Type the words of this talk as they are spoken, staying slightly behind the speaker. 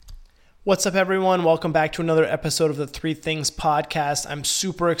What's up, everyone? Welcome back to another episode of the Three Things Podcast. I'm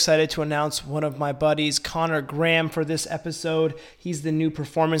super excited to announce one of my buddies, Connor Graham, for this episode. He's the new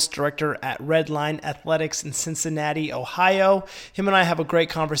performance director at Redline Athletics in Cincinnati, Ohio. Him and I have a great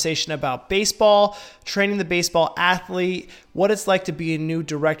conversation about baseball, training the baseball athlete, what it's like to be a new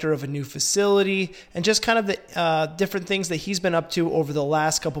director of a new facility, and just kind of the different things that he's been up to over the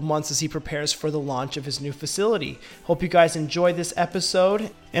last couple months as he prepares for the launch of his new facility. Hope you guys enjoyed this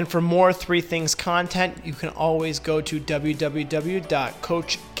episode. And for more Three Things content, you can always go to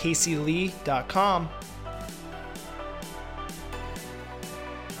www.coachcaseylee.com.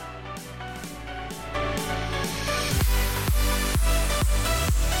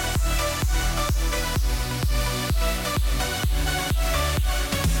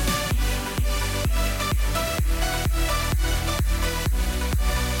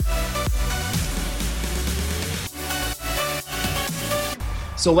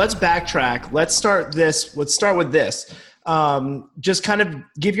 So let's backtrack. Let's start with this. Just kind of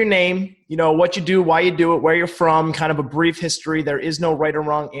give your name, what you do, why you do it, where you're from, kind of a brief history. There is no right or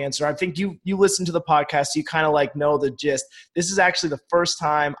wrong answer. I think you listen to the podcast, so you kind of know the gist. This is actually the first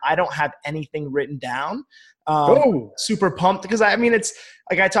time I don't have anything written down. Super pumped because it's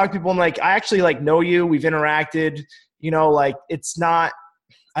like I talk to people and I actually know you. We've interacted, it's not,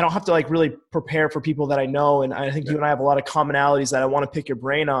 I don't have to really prepare for people that I know. And I think you and I have a lot of commonalities that I want to pick your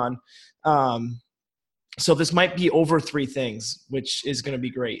brain on. So this might be over three things, which is going to be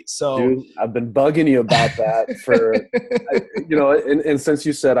great. So dude, I've been bugging you about that for, and since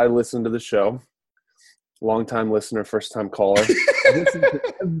you said I listened to the show, long-time listener, first-time caller, I listened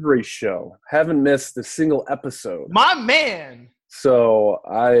to every show, haven't missed a single episode. My man. So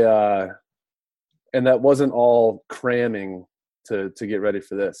and that wasn't all cramming to get ready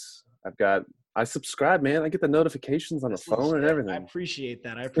for this. I subscribe, man. I get the notifications on the phone and everything. I appreciate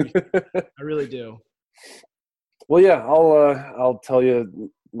that. I really do. Well, yeah, I'll tell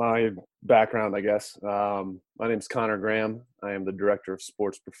you my background, I guess. My name's Connor Graham. I am the director of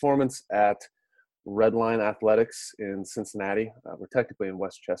sports performance at Redline Athletics in Cincinnati. We're technically in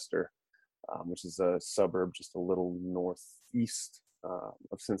Westchester, which is a suburb just a little northeast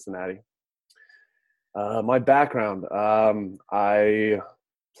of Cincinnati. My background, I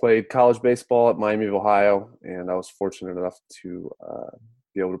played college baseball at Miami of Ohio, and I was fortunate enough to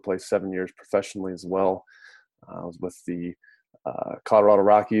be able to play 7 years professionally as well. I was with the Colorado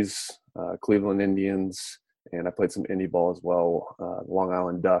Rockies, Cleveland Indians, and I played some indie ball as well, Long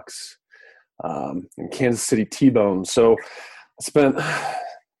Island Ducks, and Kansas City T-Bones. So I spent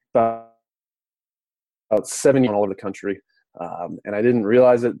about 7 years all over the country, and I didn't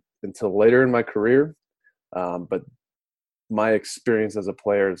realize it until later in my career. But my experience as a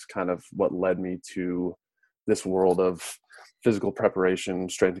player is kind of what led me to this world of physical preparation,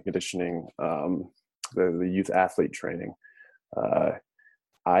 strength and conditioning, the youth athlete training.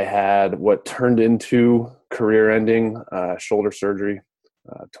 I had what turned into career-ending shoulder surgery,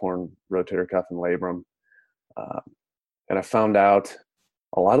 torn rotator cuff and labrum. And I found out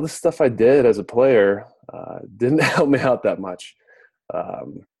a lot of the stuff I did as a player didn't help me out that much.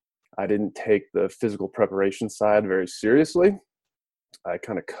 I didn't take the physical preparation side very seriously. I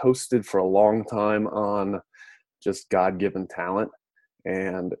kind of coasted for a long time on just God-given talent,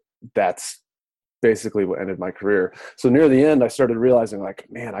 and that's basically what ended my career. So near the end, I started realizing,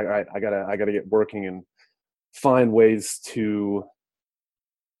 man, I gotta get working and find ways to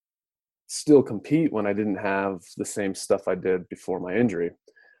still compete when I didn't have the same stuff I did before my injury.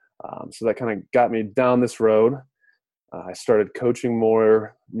 So that kind of got me down this road. I started coaching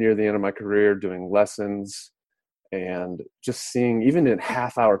more near the end of my career, doing lessons and just seeing, even in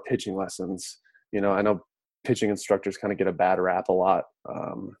half-hour pitching lessons, I know pitching instructors kind of get a bad rap a lot,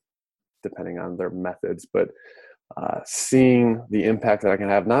 depending on their methods, but seeing the impact that I can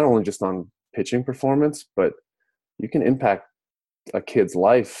have, not only just on pitching performance, but you can impact a kid's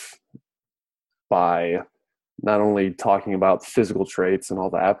life by not only talking about physical traits and all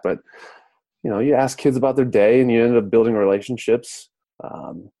that, but you ask kids about their day and you end up building relationships,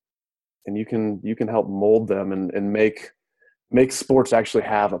 and you can help mold them and make sports actually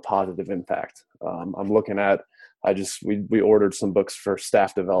have a positive impact. I'm looking at, we ordered some books for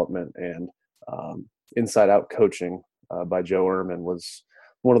staff development, and Inside Out Coaching by Joe Ehrmann was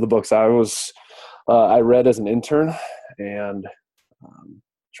one of the books I read as an intern, and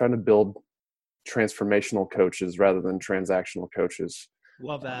trying to build transformational coaches rather than transactional coaches.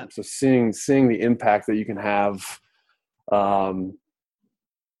 Love that. So seeing the impact that you can have, I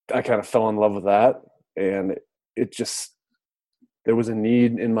kind of fell in love with that, and there was a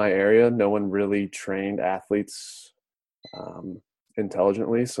need in my area. No one really trained athletes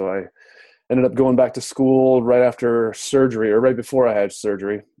intelligently. So I ended up going back to school right after surgery, or right before I had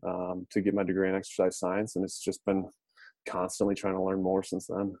surgery, to get my degree in exercise science. And it's just been constantly trying to learn more since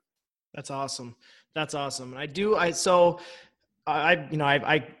then. That's awesome. That's awesome. I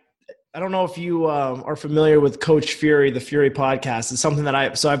don't know if you are familiar with Coach Fury, the Fury podcast. It's something that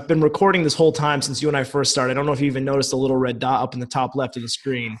I've been recording this whole time since you and I first started. I don't know if you even noticed a little red dot up in the top left of the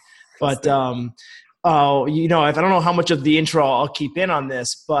screen, but I don't know how much of the intro I'll keep in on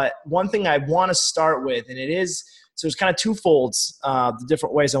this, but one thing I want to start with, and so it's kind of twofolds, the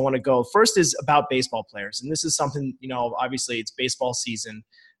different ways I want to go. First is about baseball players. And this is something, obviously it's baseball season.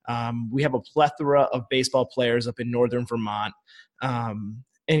 We have a plethora of baseball players up in Northern Vermont.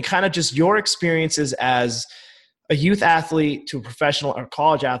 And kind of just your experiences as a youth athlete to a professional, or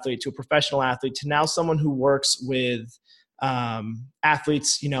college athlete to a professional athlete, to now someone who works with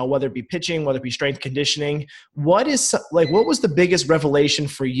athletes, whether it be pitching, whether it be strength conditioning. What was the biggest revelation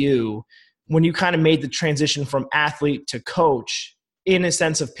for you when you kind of made the transition from athlete to coach in a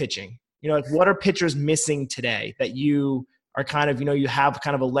sense of pitching? What are pitchers missing today that you are kind of, you have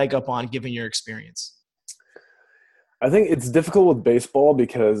kind of a leg up on given your experience? I think it's difficult with baseball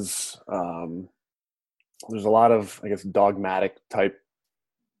because there's a lot of, I guess, dogmatic type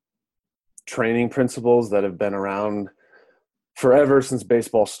training principles that have been around forever since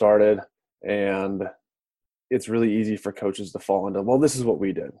baseball started. And it's really easy for coaches to fall into, well, this is what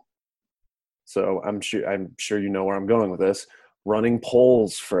we did. So I'm sure you know where I'm going with this. Running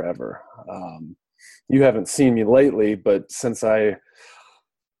poles forever. You haven't seen me lately, but since I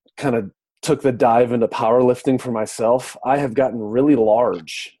kind of took the dive into powerlifting for myself, I have gotten really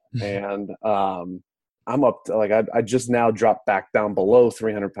large. And I'm up to, I just now dropped back down below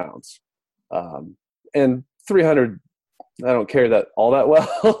 300 pounds. And 300, I don't carry that all that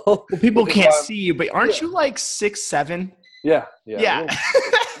well. Well, people can't see you, but aren't you like 6'7"? Yeah.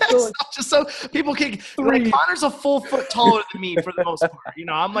 Just so people can, Connor's a full foot taller than me for the most part.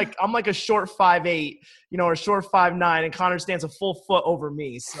 I'm like a short 5'8", or short 5'9", and Connor stands a full foot over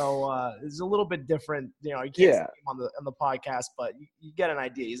me. So it's a little bit different. You can't see him on the podcast, but you get an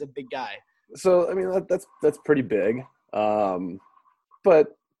idea. He's a big guy. So I mean that's pretty big. But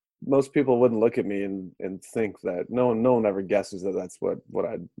most people wouldn't look at me and think that. No one ever guesses that that's what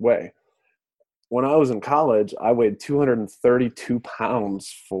I'd weigh. When I was in college, I weighed 232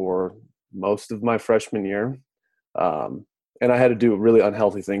 pounds for most of my freshman year. And I had to do really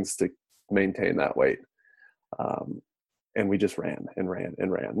unhealthy things to maintain that weight. And we just ran and ran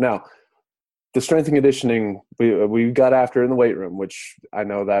and ran. Now, the strength and conditioning, we got after in the weight room, which I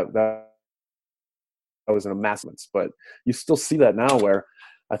know that was an amassment. But you still see that now where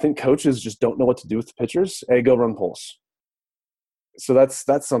I think coaches just don't know what to do with the pitchers. Hey, go run pulls. So that's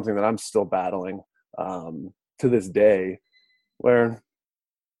something that I'm still battling to this day, where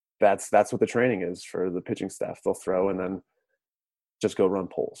that's what the training is for the pitching staff. They'll throw and then just go run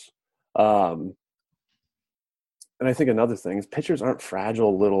pulls. And I think another thing is pitchers aren't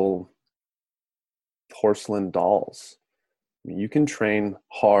fragile little porcelain dolls. I mean, you can train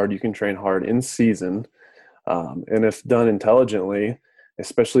hard in season, and if done intelligently,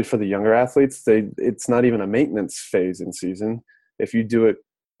 especially for the younger athletes, it's not even a maintenance phase in season. If you do it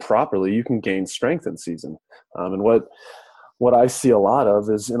properly, you can gain strength in season. And what I see a lot of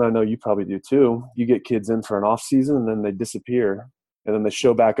is, and I know you probably do too, you get kids in for an off season and then they disappear and then they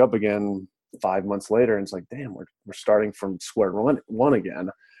show back up again 5 months later. And it's like, damn, we're starting from square one again.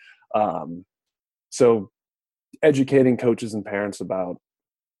 So educating coaches and parents about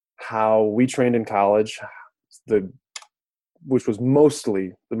how we trained in college, which was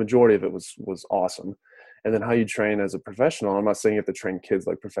mostly, the majority of it was awesome. And then how you train as a professional. I'm not saying you have to train kids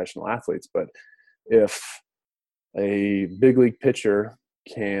like professional athletes, but if a big league pitcher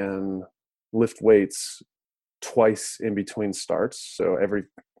can lift weights twice in between starts, so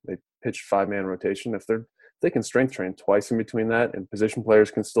they pitch 5-man rotation, if they can strength train twice in between that, and position players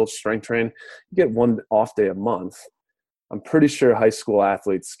can still strength train, you get one off day a month. I'm pretty sure high school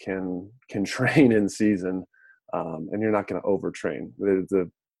athletes can train in season, and you're not going to overtrain.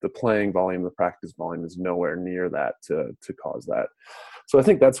 The playing volume, the practice volume is nowhere near that to cause that. So I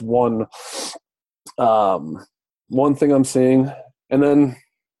think that's one thing I'm seeing. And then,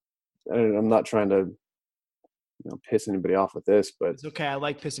 and I'm not trying to piss anybody off with this, but it's okay. I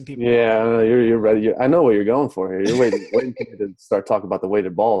like pissing people off. Yeah, you're ready. I know what you're going for here. You're waiting for me to start talking about the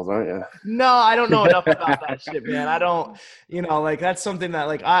weighted balls, aren't you? No, I don't know enough about that shit, man. I don't, that's something that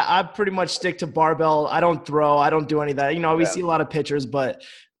I pretty much stick to barbell. I don't throw. I don't do any of that. We see a lot of pitchers, but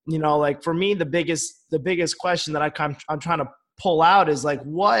for me, the biggest question that I'm trying to pull out is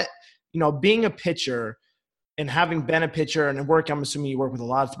what, being a pitcher, and having been a pitcher and I'm assuming you work with a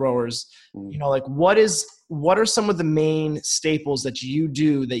lot of throwers, you know, like what are some of the main staples that you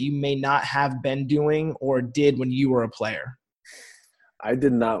do that you may not have been doing or did when you were a player? I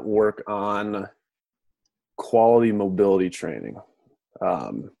did not work on quality mobility training.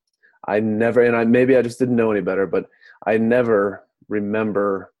 Maybe I just didn't know any better, but I never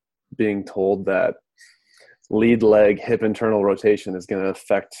remember being told that lead leg hip internal rotation is going to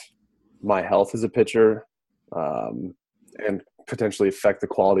affect my health as a pitcher, and potentially affect the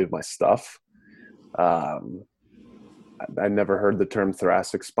quality of my stuff. I never heard the term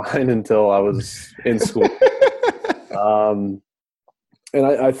thoracic spine until I was in school. And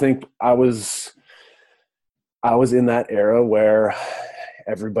I think I was in that era where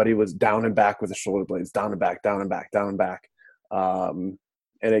everybody was down and back with the shoulder blades, down and back, down and back, down and back. And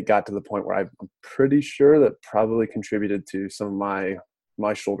it got to the point where I'm pretty sure that probably contributed to some of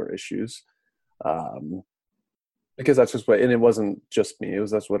my shoulder issues. Because that's just and it wasn't just me,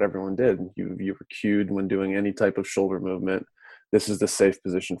 that's what everyone did. You were cued when doing any type of shoulder movement. This is the safe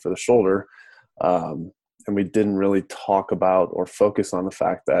position for the shoulder. And we didn't really talk about or focus on the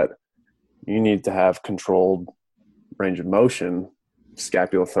fact that you need to have controlled range of motion,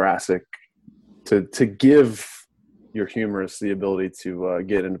 scapulothoracic, to give your humerus the ability to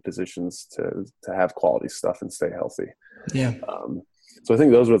get into positions to have quality stuff and stay healthy. Yeah. So I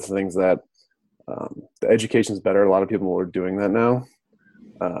think those were the things that the education's better. A lot of people are doing that now.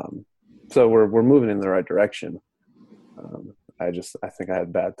 So we're moving in the right direction. I think I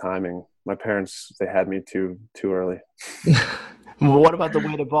had bad timing. My parents, they had me too early. Well, what about the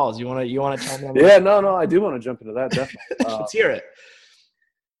weighted balls? You want to chime in? Yeah, no, I do want to jump into that, definitely. Let's hear it.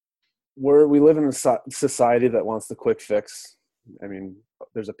 We live in a society that wants the quick fix. I mean,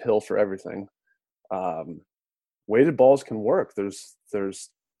 there's a pill for everything. Weighted balls can work. There's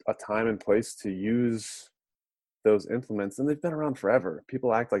a time and place to use those implements, and they've been around forever.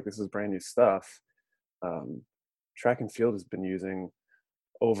 People act like this is brand new stuff. Track and field has been using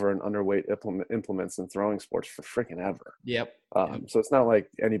over and underweight implements in throwing sports for freaking ever. Yep. So it's not like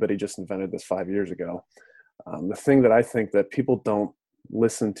anybody just invented this 5 years ago. The thing that I think that people don't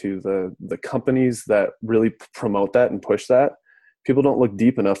listen to, the companies that really promote that and push that, people don't look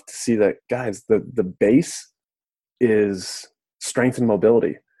deep enough to see that, guys, the base is strength and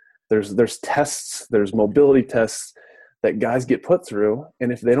mobility. There's tests, there's mobility tests that guys get put through,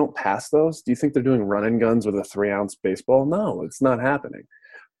 and if they don't pass those, do you think they're doing run and guns with a 3-ounce baseball? No, it's not happening.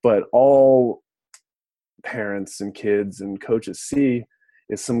 But all parents and kids and coaches see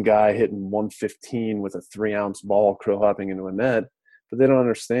is some guy hitting 115 with a 3-ounce ball crow hopping into a net, but they don't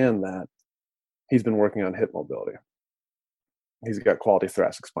understand that he's been working on hip mobility. He's got quality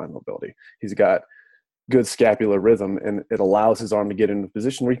thoracic spine mobility. He's got good scapular rhythm, and it allows his arm to get into a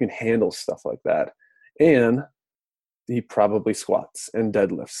position where he can handle stuff like that. And he probably squats and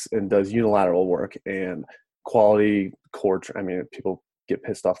deadlifts and does unilateral work and quality core. People get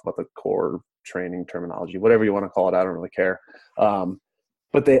pissed off about the core training terminology, whatever you want to call it. I don't really care.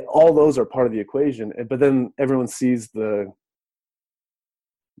 But all those are part of the equation. But then everyone sees the,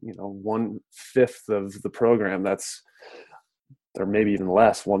 1/5 of the program or maybe even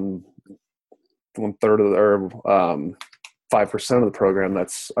less, 1/3 or 5% of the program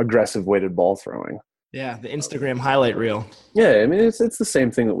that's aggressive weighted ball throwing. Yeah, the Instagram highlight reel. Yeah, I mean, it's the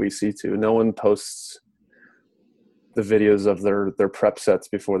same thing that we see too. No one posts the videos of their prep sets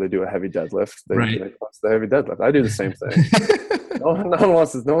before they do a heavy deadlift. They post the heavy deadlift. I do the same thing. no one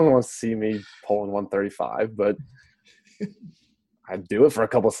wants to see me pulling 135, but I do it for a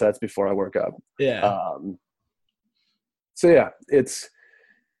couple sets before I work up. Yeah. So yeah, it's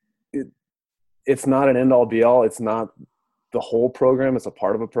not an end all be all. It's not the whole program. It's a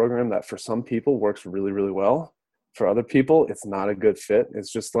part of a program that for some people works really, really well. For other people, it's not a good fit.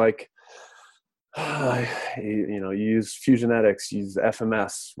 It's just like, you use Fusionetics, use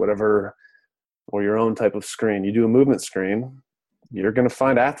FMS, whatever, or your own type of screen. You do a movement screen, you're going to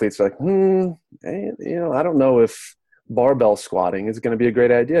find athletes like, I don't know if barbell squatting is going to be a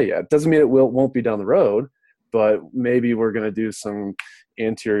great idea yet. It doesn't mean it won't be down the road, but maybe we're going to do some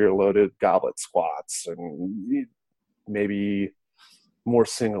anterior loaded goblet squats and maybe more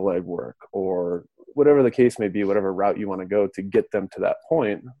single leg work, or whatever the case may be, whatever route you want to go to get them to that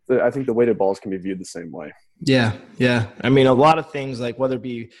point. I think the weighted balls can be viewed the same way. Yeah. Yeah. I mean, a lot of things, like whether it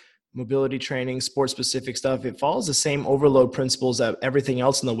be mobility training, sports specific stuff, it follows the same overload principles that everything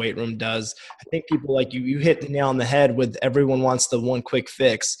else in the weight room does. I think people like you hit the nail on the head with everyone wants the one quick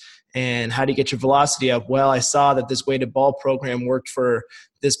fix. And how do you get your velocity up? Well, I saw that this weighted ball program worked for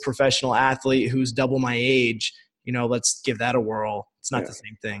this professional athlete who's double my age. Let's give that a whirl. It's not the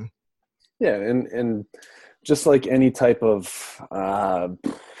same thing. Yeah. And just like any type of,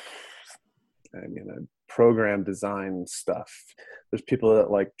 program design stuff. There's people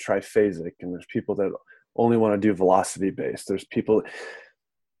that like triphasic, and there's people that only want to do velocity based. There's people.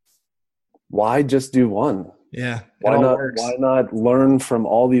 Why just do one? Yeah. Why not learn from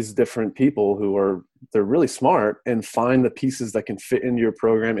all these different people they're really smart, and find the pieces that can fit into your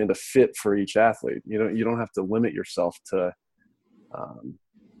program and to fit for each athlete. You don't have to limit yourself to, I'm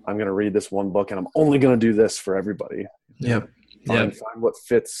going to read this one book and I'm only going to do this for everybody. Yep. Find what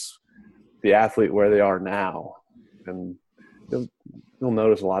fits the athlete where they are now. And you'll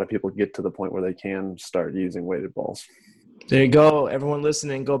notice a lot of people get to the point where they can start using weighted balls. There you go. Everyone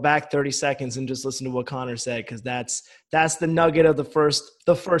listening, go back 30 seconds and just listen to what Connor said, because that's the nugget of the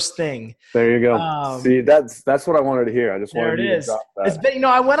first thing. There you go. See, that's what I wanted to hear. I just wanted to drop that. It's been,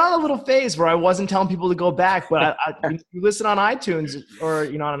 I went on a little phase where I wasn't telling people to go back, but you listen on iTunes or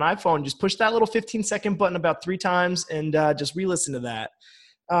on an iPhone, just push that little 15-second button about 3 times and just re-listen to that.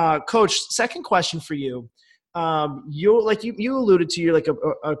 Coach, second question for you. You alluded to, you're like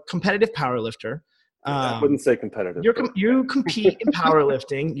a competitive powerlifter. I wouldn't say competitive. You compete in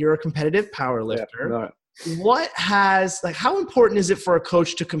powerlifting. You're a competitive powerlifter. Yeah, how important is it for a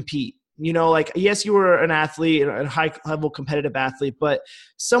coach to compete? Yes, you were an athlete, a high level competitive athlete, but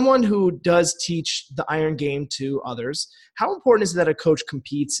someone who does teach the iron game to others, how important is it that a coach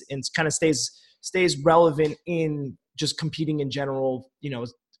competes and kind of stays relevant in just competing in general,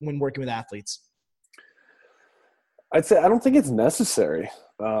 when working with athletes? I'd say I don't think it's necessary.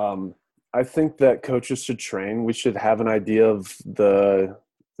 I think that coaches should train. We should have an idea of the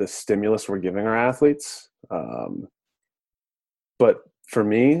stimulus we're giving our athletes. But for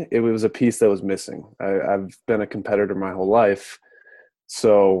me, it was a piece that was missing. I've been a competitor my whole life.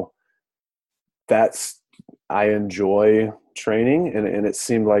 So I enjoy training, and it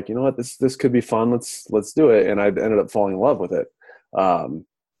seemed like, you know what, this could be fun. Let's do it. And I ended up falling in love with it.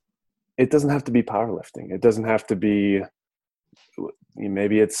 It doesn't have to be powerlifting. It doesn't have to be,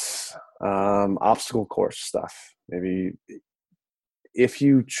 maybe it's obstacle course stuff. Maybe if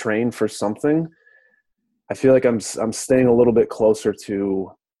you train for something, I feel like I'm staying a little bit closer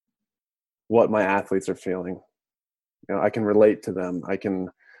to what my athletes are feeling. I can relate to them. I can,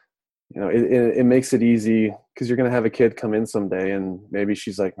 it makes it easy, because you're going to have a kid come in someday and maybe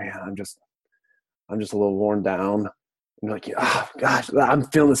she's like, man, I'm just a little worn down. And you're like, oh, gosh, I'm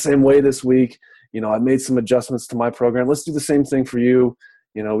feeling the same way this week. I made some adjustments to my program. Let's do the same thing for you.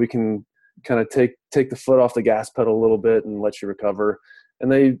 We can kind of take the foot off the gas pedal a little bit and let you recover.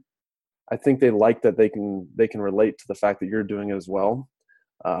 And I think they like that they can relate to the fact that you're doing it as well.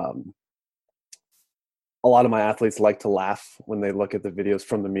 A lot of my athletes like to laugh when they look at the videos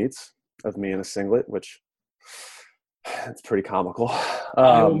from the meets of me in a singlet, which it's pretty comical.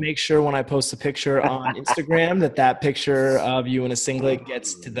 I will make sure when I post a picture on Instagram that picture of you in a singlet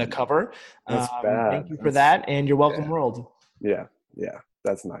gets to the cover. That's bad. Thank you for that, and you're welcome, world. Yeah,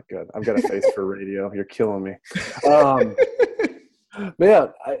 that's not good. I've got a face for radio. You're killing me. But yeah,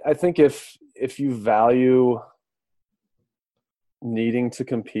 I think if you value needing to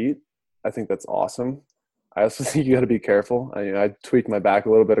compete, I think that's awesome. I also think you got to be careful. I tweaked my back a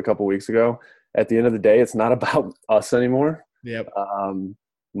little bit a couple weeks ago. At the end of the day, it's not about us anymore. Yep.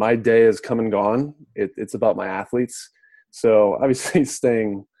 My day is come and gone. It's about my athletes. So obviously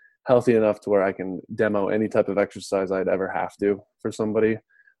staying healthy enough to where I can demo any type of exercise I'd ever have to for somebody.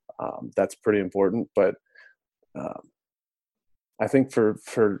 That's pretty important. But I think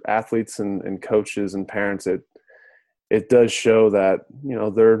for athletes and coaches and parents, it does show that,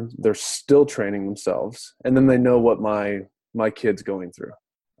 they're still training themselves, and then they know what my kid's going through.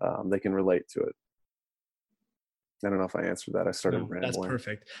 They can relate to it. I don't know if I answered that. I started rambling. That's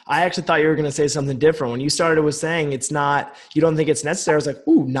perfect. I actually thought you were going to say something different. When you started with saying you don't think it's necessary, I was like,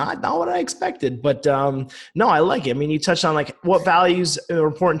 ooh, not what I expected. But no, I like it. I mean, you touched on like what values are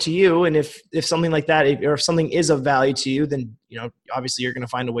important to you. And if something like that, or if something is of value to you, then, obviously you're going to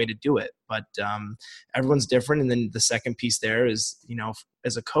find a way to do it. But everyone's different. And then the second piece there is,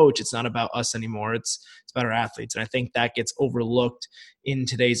 as a coach, it's not about us anymore. It's about our athletes. And I think that gets overlooked in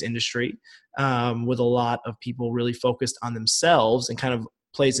today's industry, with a lot of people really focused on themselves, and kind of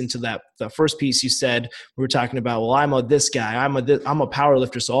plays into the first piece you said. We were talking about, well, I'm this guy, I'm a power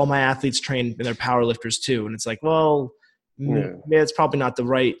lifter, so all my athletes train and they're power lifters too. And it's like, well, it's probably not the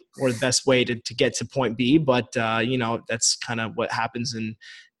right or the best way to get to point B, but that's kind of what happens, and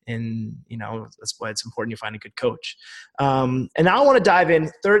that's why it's important you find a good coach. And now I want to dive in.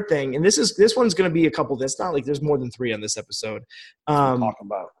 Third thing, and this one's going to be a couple. That's not like there's more than 3 on this episode.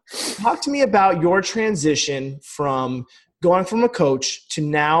 Talk to me about your transition from going from a coach to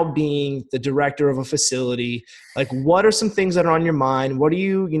now being the director of a facility, like what are some things that are on your mind? What do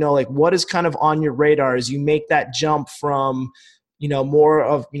you, like what is kind of on your radar as you make that jump from, more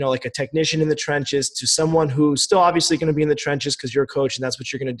of, like a technician in the trenches to someone who's still obviously going to be in the trenches because you're a coach and that's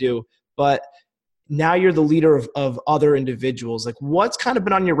what you're going to do. But now you're the leader of other individuals. Like what's kind of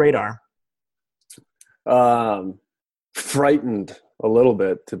been on your radar? Frightened a little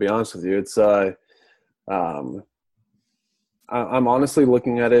bit, to be honest with you. It's, I'm honestly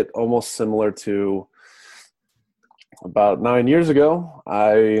looking at it almost similar to about 9 years ago.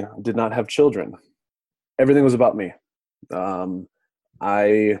 I did not have children. Everything was about me.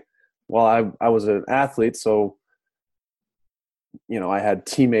 I was an athlete, so I had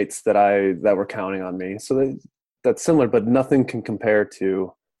teammates that were counting on me. So that's similar, but nothing can compare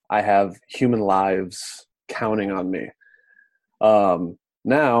to I have human lives counting on me.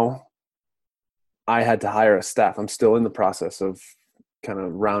 Now I had to hire a staff. I'm still in the process of kind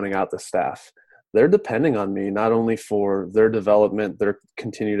of rounding out the staff. They're depending on me not only for their development, their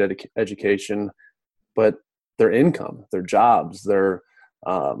continued education, but their income, their jobs, their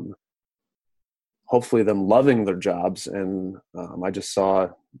hopefully them loving their jobs. And I just saw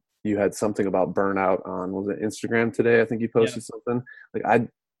you had something about burnout on, was it Instagram today? I think you posted something. Like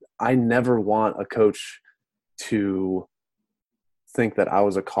I never want a coach to think that I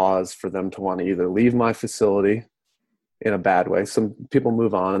was a cause for them to want to either leave my facility in a bad way. Some people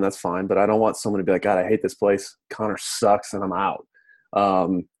move on and that's fine, but I don't want someone to be like, God, I hate this place. Connor sucks and I'm out.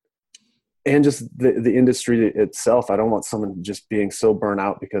 And just the industry itself. I don't want someone just being so burnt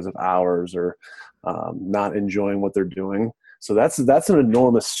out because of hours or not enjoying what they're doing. So that's an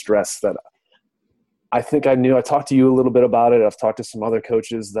enormous stress that I think I knew. I talked to you a little bit about it. I've talked to some other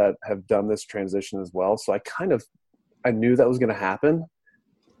coaches that have done this transition as well. So I knew that was going to happen.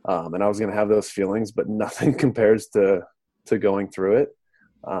 And I was going to have those feelings, but nothing compares to going through it.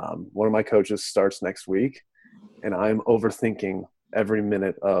 One of my coaches starts next week and I'm overthinking every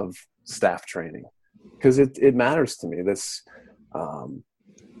minute of staff training because it matters to me.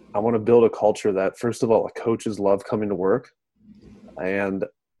 I want to build a culture that, first of all, coaches love coming to work, and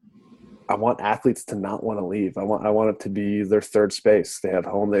I want athletes to not want to leave. I want it to be their third space. They have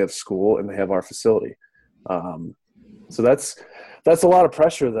home, they have school, and they have our facility. So that's a lot of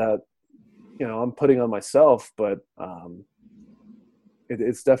pressure that, I'm putting on myself, but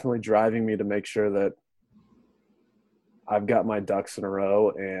it's definitely driving me to make sure that I've got my ducks in a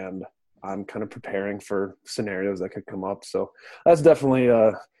row and I'm kind of preparing for scenarios that could come up. So that's definitely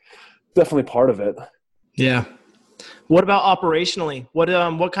part of it. Yeah. What about operationally? What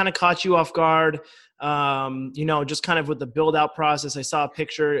kind of caught you off guard? Just kind of with the build out process. I saw a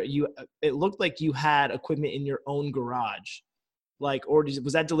picture. It looked like you had equipment in your own garage,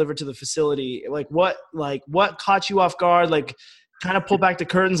 was that delivered to the facility? What caught you off guard? Kind of pull back the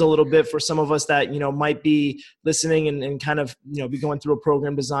curtains a little bit for some of us that, might be listening and kind of, be going through a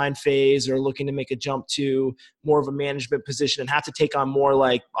program design phase or looking to make a jump to more of a management position and have to take on more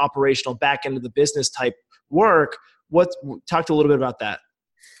operational back end of the business type work. Talk a little bit about that.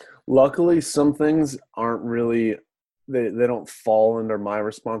 Luckily, some things aren't really, they don't fall under my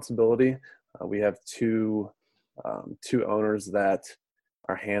responsibility. We have two owners that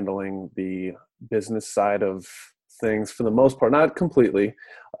are handling the business side of things for the most part, not completely,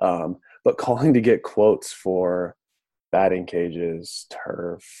 but calling to get quotes for batting cages,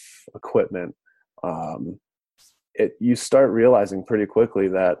 turf, equipment. You start realizing pretty quickly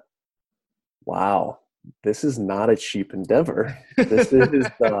that, wow, this is not a cheap endeavor. This is,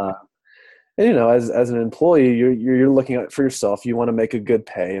 as an employee, you're looking at it for yourself. You want to make a good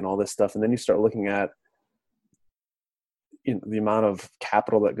pay and all this stuff, and then you start looking at the amount of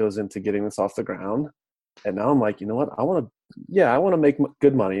capital that goes into getting this off the ground. And now I'm like, you know what? I want to make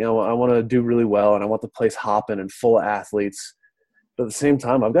good money. I want to do really well, and I want the place hopping and full of athletes. But at the same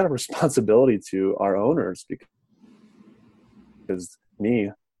time, I've got a responsibility to our owners because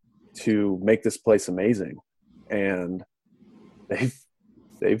me to make this place amazing, and they've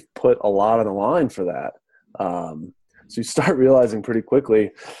put a lot on the line for that. So you start realizing pretty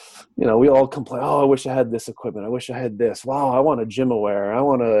quickly, we all complain, oh, I wish I had this equipment. I wish I had this. Wow, I want a GymAware. I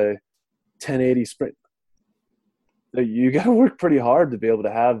want a 1080 sprint. You got to work pretty hard to be able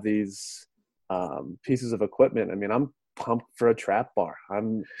to have these pieces of equipment. I mean, I'm pumped for a trap bar.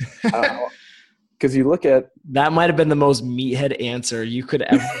 Because you look at that might have been the most meathead answer you could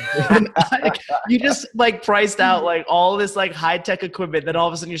ever. You just priced out all this high tech equipment. Then all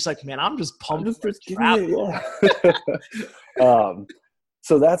of a sudden you're just like, man, I'm just pumped for a trap bar.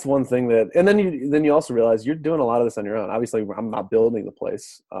 So that's one thing and then you also realize you're doing a lot of this on your own. Obviously, I'm not building the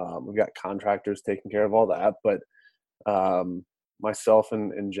place. We've got contractors taking care of all that, but Myself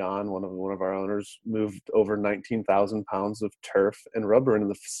and John, one of our owners, moved over 19,000 pounds of turf and rubber into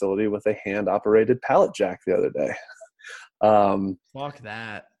the facility with a hand-operated pallet jack the other day. Fuck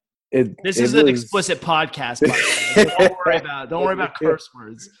that. This is an explicit podcast, by the way. Don't worry about curse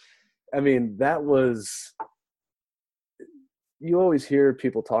words. I mean, that was – you always hear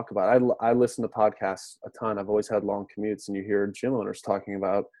people talk about it. I listen to podcasts a ton. I've always had long commutes, and you hear gym owners talking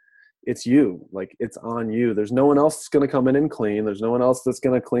about it's you. Like, it's on you. There's no one else that's going to come in and clean. There's no one else that's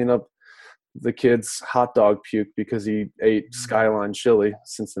going to clean up the kid's hot dog puke because he ate Skyline chili,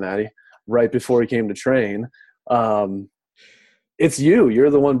 Cincinnati, right before he came to train. It's you.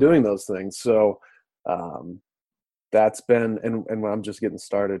 You're the one doing those things. So that's been – and I'm just getting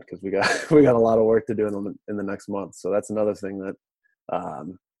started because we got a lot of work to do in the next month. So that's another thing that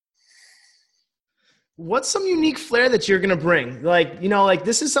what's some unique flair that you're going to bring? Like,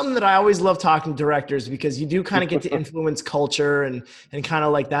 this is something that I always love talking to directors, because you do kind of get to influence culture and kind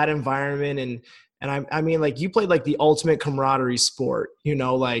of like that environment. And I mean, like, you played like the ultimate camaraderie sport,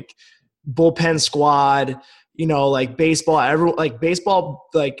 like bullpen squad, like baseball,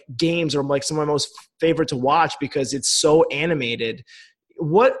 like games are like some of my most favorite to watch because it's so animated.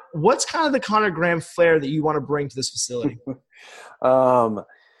 What's kind of the Connor Graham flair that you want to bring to this facility?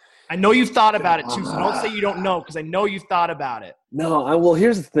 I know you've thought about it too, so don't say you don't know, because I know you've thought about it. No, well,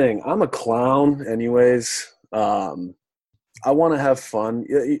 here's the thing. I'm a clown anyways. I want to have fun.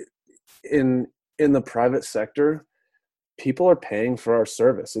 In the private sector, people are paying for our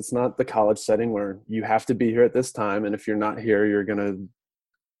service. It's not the college setting where you have to be here at this time, and if you're not here, you're going to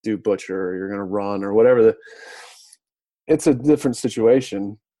do butcher or you're going to run or whatever. It's a different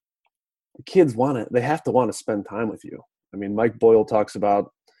situation. The kids want it. They have to want to spend time with you. I mean, Mike Boyle talks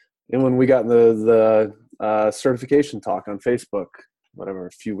about, and when we got the certification talk on Facebook, whatever,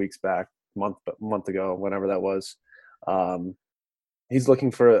 a few weeks back, month ago, whenever that was, he's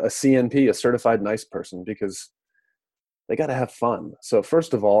looking for a CNP, a certified nice person, because they got to have fun. So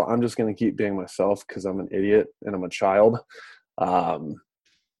first of all, I'm just going to keep being myself because I'm an idiot and I'm a child.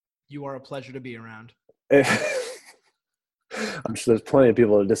 You are a pleasure to be around. I'm sure there's plenty of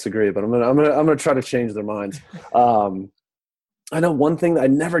people that disagree, but I'm gonna try to change their minds. I know one thing that I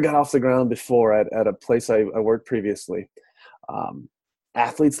never got off the ground before at a place I worked previously.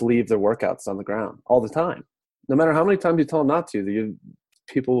 Athletes leave their workouts on the ground all the time. No matter how many times you tell them not to,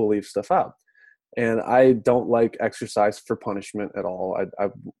 people will leave stuff out. And I don't like exercise for punishment at all. I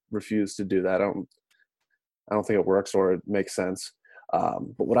refuse to do that. I don't think it works or it makes sense. But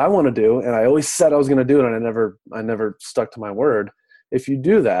what I want to do, and I always said I was going to do it, and I never stuck to my word. If you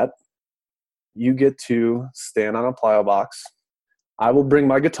do that, you get to stand on a plyo box. I will bring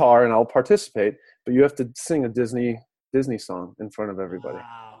my guitar and I'll participate, but you have to sing a Disney song in front of everybody.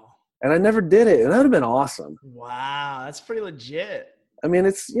 Wow. And I never did it, and that would have been awesome. Wow, that's pretty legit. I mean,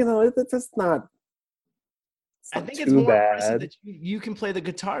 it's not. I think it's more impressive that you can play the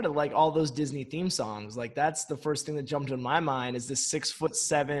guitar to like all those Disney theme songs. Like, that's the first thing that jumped in my mind is this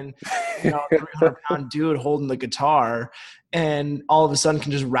 6'7", 300-pound dude holding the guitar, and all of a sudden can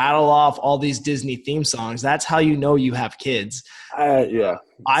just rattle off all these Disney theme songs. That's how you know you have kids. Yeah.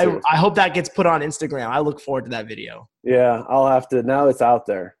 I hope that gets put on Instagram. I look forward to that video. Yeah, I'll have to. Now it's out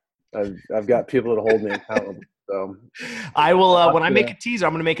there. I've got people to hold me accountable. So I will, when I make a teaser,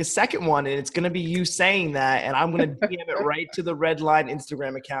 I'm going to make a second one, and it's going to be you saying that, and I'm going to DM it right to the Redline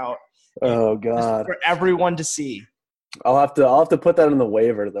Instagram account. Oh God. For everyone to see. I'll have to put that in the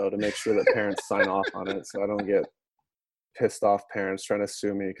waiver though, to make sure that parents sign off on it, so I don't get pissed off parents trying to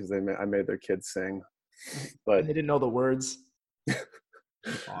sue me because I made their kids sing, but and they didn't know the words.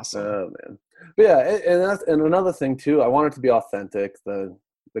 Awesome. Oh man. But yeah, and another thing too, I want it to be authentic, the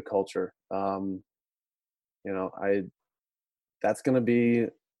culture. That's going to be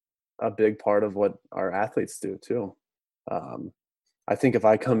a big part of what our athletes do too. I think if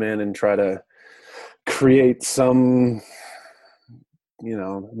I come in and try to create some,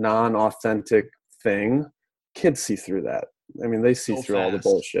 non-authentic thing, kids see through that. I mean, they see through all the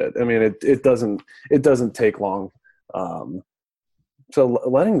bullshit. I mean, it doesn't take long. So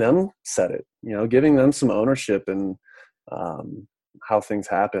letting them set it, giving them some ownership and how things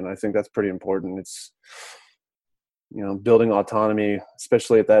happen, I think that's pretty important. It's, building autonomy,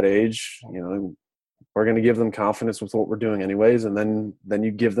 especially at that age. We're going to give them confidence with what we're doing anyways, and then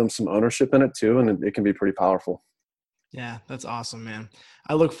you give them some ownership in it too, and it can be pretty powerful. Yeah, that's awesome, man.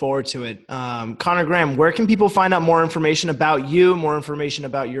 I look forward to it. Connor Graham, where can people find out more information about you, more information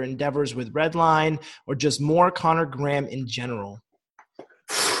about your endeavors with Redline, or just more Connor Graham in general?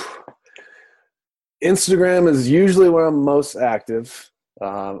 Instagram is usually where I'm most active,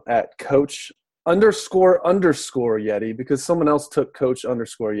 at Coach underscore Yeti because someone else took Coach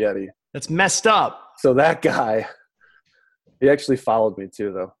underscore Yeti. That's messed up. So that guy, he actually followed me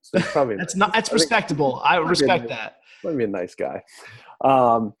too, though. So he's probably that's respectable. I respect that. Might be a nice guy.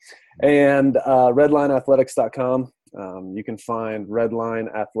 And redlineathletics.com. You can find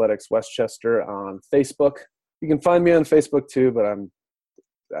Redline Athletics Westchester on Facebook. You can find me on Facebook too, but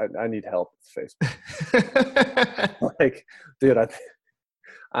I need help with Facebook. Like, dude,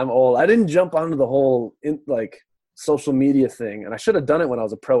 I'm old. I didn't jump onto the whole social media thing, and I should have done it when I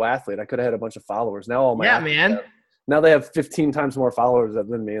was a pro athlete. I could have had a bunch of followers. Now all my now they have 15 times more followers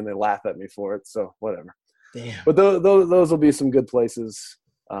than me, and they laugh at me for it. So whatever. Damn. But those will be some good places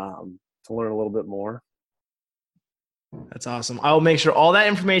to learn a little bit more. That's awesome. I'll make sure all that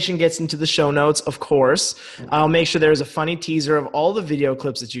information gets into the show notes, of course. I'll make sure there's a funny teaser of all the video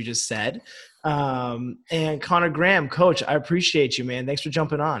clips that you just said. And Connor Graham, Coach, I appreciate you, man. Thanks for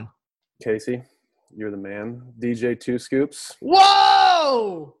jumping on. Casey, you're the man. DJ Two Scoops.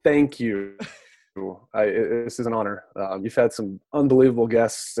 Whoa! Thank you. This is an honor. You've had some unbelievable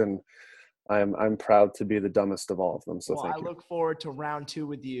guests, and I'm proud to be the dumbest of all of them. So thank you. I look forward to round 2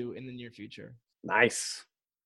 with you in the near future. Nice.